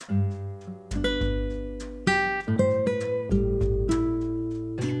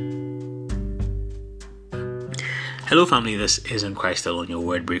Hello family, this is In Christ Alone, your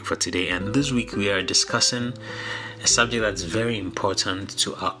word break for today, and this week we are discussing a subject that's very important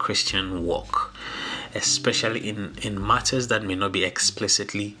to our Christian walk, especially in matters that may not be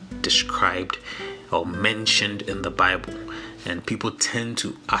explicitly described or mentioned in the Bible. And people tend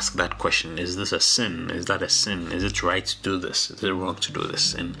to ask that question: is this a sin? Is that a sin? Is it right to do this? Is it wrong to do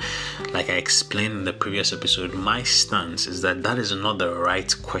this? And like I explained in the previous episode, my stance is that is not the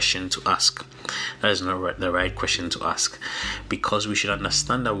right question to ask. That is not the right question to ask, because we should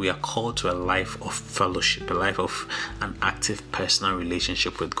understand that we are called to a life of fellowship, a life of an active personal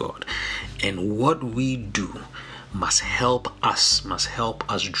relationship with God. And what we do must help us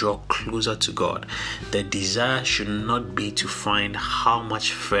draw closer to God. The desire should not be to find how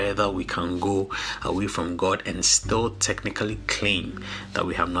much further we can go away from God and still technically claim that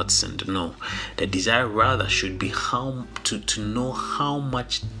we have not sinned. No, the desire rather should be how to know how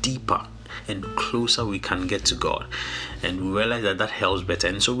much deeper and closer we can get to God, and we realize that helps better.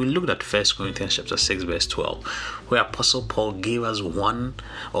 And so we looked at 1 Corinthians chapter 6 verse 12, where Apostle Paul gave us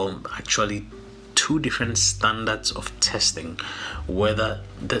two different standards of testing whether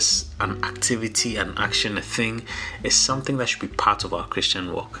an activity, an action, a thing is something that should be part of our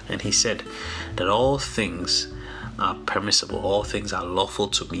Christian walk. And he said that all things are permissible, all things are lawful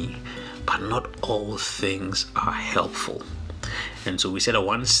to me, but not all things are helpful. And so we said that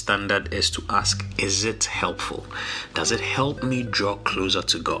one standard is to ask, is it helpful? Does it help me draw closer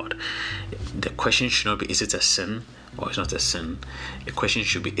to God? The question should not be, is it a sin or it's not a sin? The question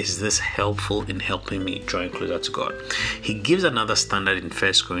should be, is this helpful in helping me drawing closer to God? He gives another standard in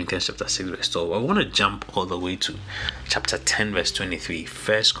 1 Corinthians chapter 6 verse 12. I want to jump all the way to chapter 10 verse 23.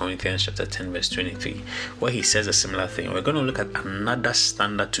 1 Corinthians chapter 10 verse 23, where he says a similar thing. We're going to look at another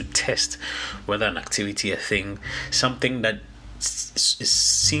standard to test whether an activity, a thing, something that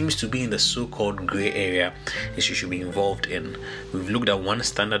seems to be in the so-called gray area is you should be involved in. We've looked at one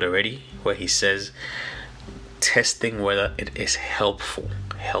standard already, where he says testing whether it is helpful.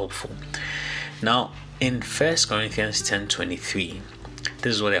 Now in 1 Corinthians 10:23,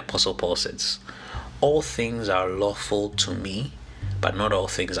 this is what the Apostle Paul says: all things are lawful to me, but not all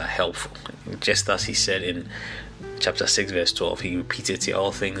things are helpful. Just as he said in chapter 6 verse 12, he repeated here: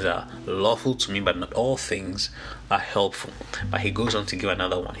 all things are lawful to me, but not all things are helpful. But he goes on to give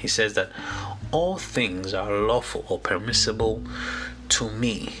another one. He says that all things are lawful or permissible to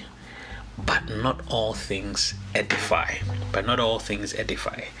me, but not all things edify.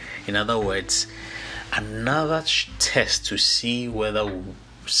 In other words, another test to see whether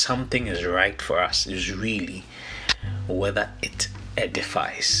something is right for us is really whether it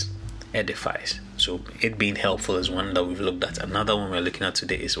edifies. So it being helpful is one that we've looked at. Another one we're looking at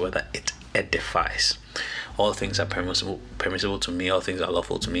today is whether it edifies. All things are permissible to me, all things are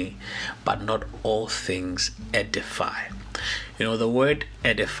lawful to me, but not all things edify. You know, the word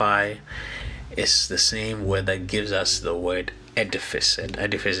edify is the same word that gives us the word edifice, and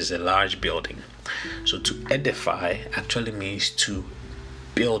edifice is a large building. So to edify actually means to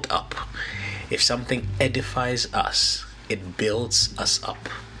build up. If something edifies us, it builds us up.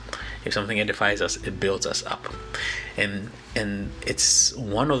 If something edifies us, it builds us up. And it's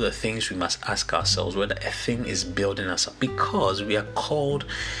one of the things we must ask ourselves, whether a thing is building us up, because we are called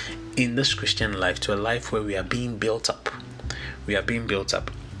in this Christian life to a life where we are being built up.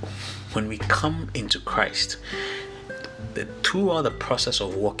 When we come into Christ, throughout the process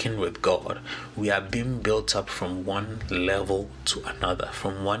of walking with God, we are being built up from one level to another,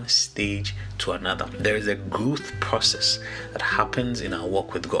 from one stage to another. There is a growth process that happens in our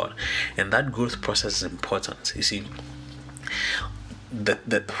walk with God, and that growth process is important. You see,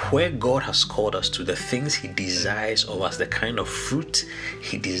 that where God has called us to, the things He desires of us, the kind of fruit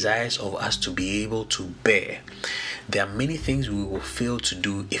He desires of us to be able to bear, there are many things we will fail to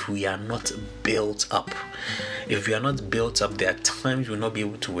do if we are not built up. If we are not built up, there are times we will not be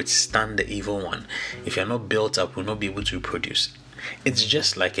able to withstand the evil one. If you are not built up, we will not be able to reproduce. It's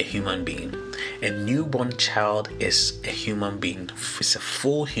just like a human being. A newborn child is a human being. It's a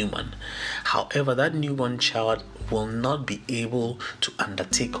full human. However, that newborn child will not be able to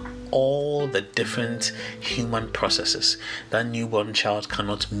undertake all the different human processes. That newborn child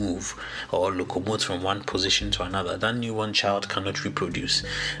cannot move or locomote from one position to another. That newborn child cannot reproduce.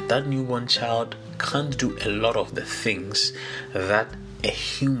 That newborn child can't do a lot of the things that a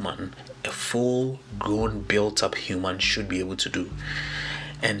full grown built up human should be able to do.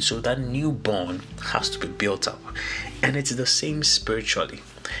 And so that newborn has to be built up. And it's the same spiritually.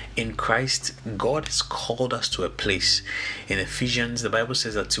 In Christ, God has called us to a place. In Ephesians, the Bible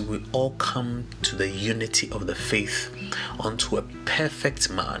says that we all come to the unity of the faith, unto a perfect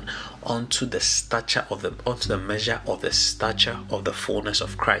man, unto the measure of the stature of the fullness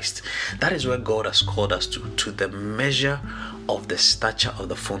of Christ. That is where God has called us to the measure of the stature of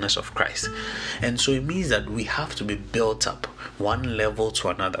the fullness of Christ. And so it means that we have to be built up one level to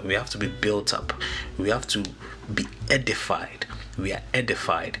another. We have to be built up. We have to be edified. We are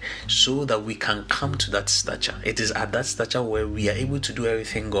edified so that we can come to that stature. It is at that stature where we are able to do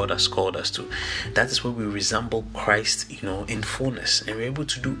everything God has called us to. That is where we resemble Christ, in fullness, and we're able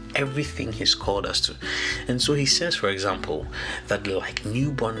to do everything He's called us to. And so He says, for example, that like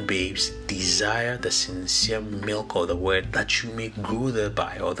newborn babes, desire the sincere milk of the word, that you may grow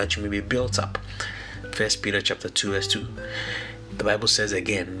thereby, or that you may be built up. 1 Peter chapter 2 verse 2. The Bible says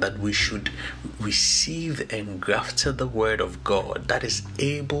again that we should receive the engrafted word of God that is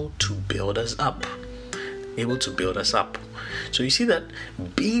able to build us up. Able to build us up. So you see that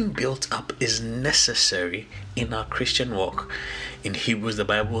being built up is necessary in our Christian walk. In Hebrews, the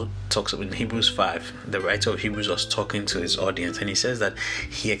Bible talks about, in Hebrews 5, the writer of Hebrews was talking to his audience, and he says that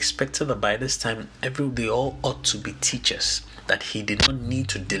he expected that by this time they all ought to be teachers, that he did not need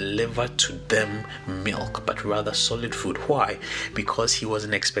to deliver to them milk, but rather solid food. Why? Because he was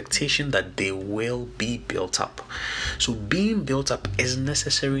in expectation that they will be built up. So being built up is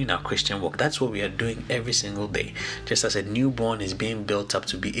necessary in our Christian walk. That's what we are doing every single day. Just as a newborn is being built up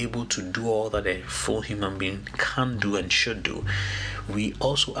to be able to do all that a full human being can do and should do, we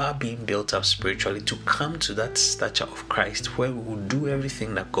also are being built up spiritually to come to that stature of Christ where we will do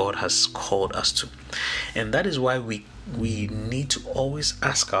everything that God has called us to. And that is why we need to always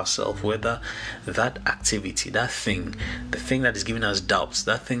ask ourselves whether that activity, the thing that is giving us doubts,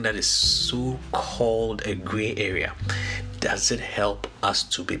 that thing that is so called a gray area, does it help us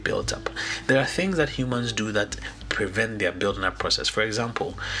to be built up? There are things that humans do that prevent their building up process. For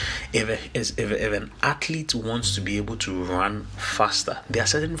example, if an athlete wants to be able to run faster, there are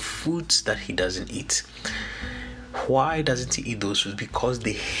certain foods that he doesn't eat. Why doesn't he eat those foods? Because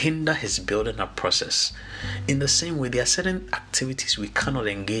they hinder his building up process. In the same way, there are certain activities we cannot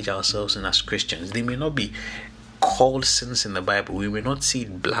engage ourselves in as Christians. They may not be called sins in the Bible. We may not see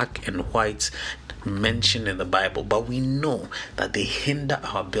it black and white mentioned in the Bible, but we know that they hinder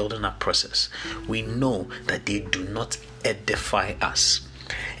our building up process. We know that they do not edify us.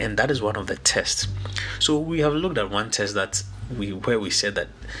 And that is one of the tests. So we have looked at one test where we said that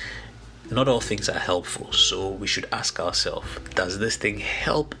not all things are helpful, so we should ask ourselves, does this thing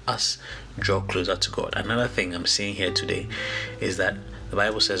help us draw closer to God? Another thing I'm saying here today is that the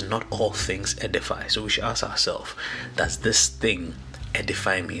Bible says not all things edify, so we should ask ourselves, does this thing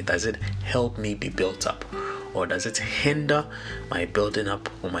edify me? Does it help me be built up, or does it hinder my building up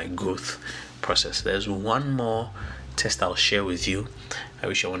or my growth process? There's one more test I'll share with you. I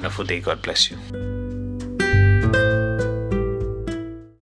wish you a wonderful day. God bless you.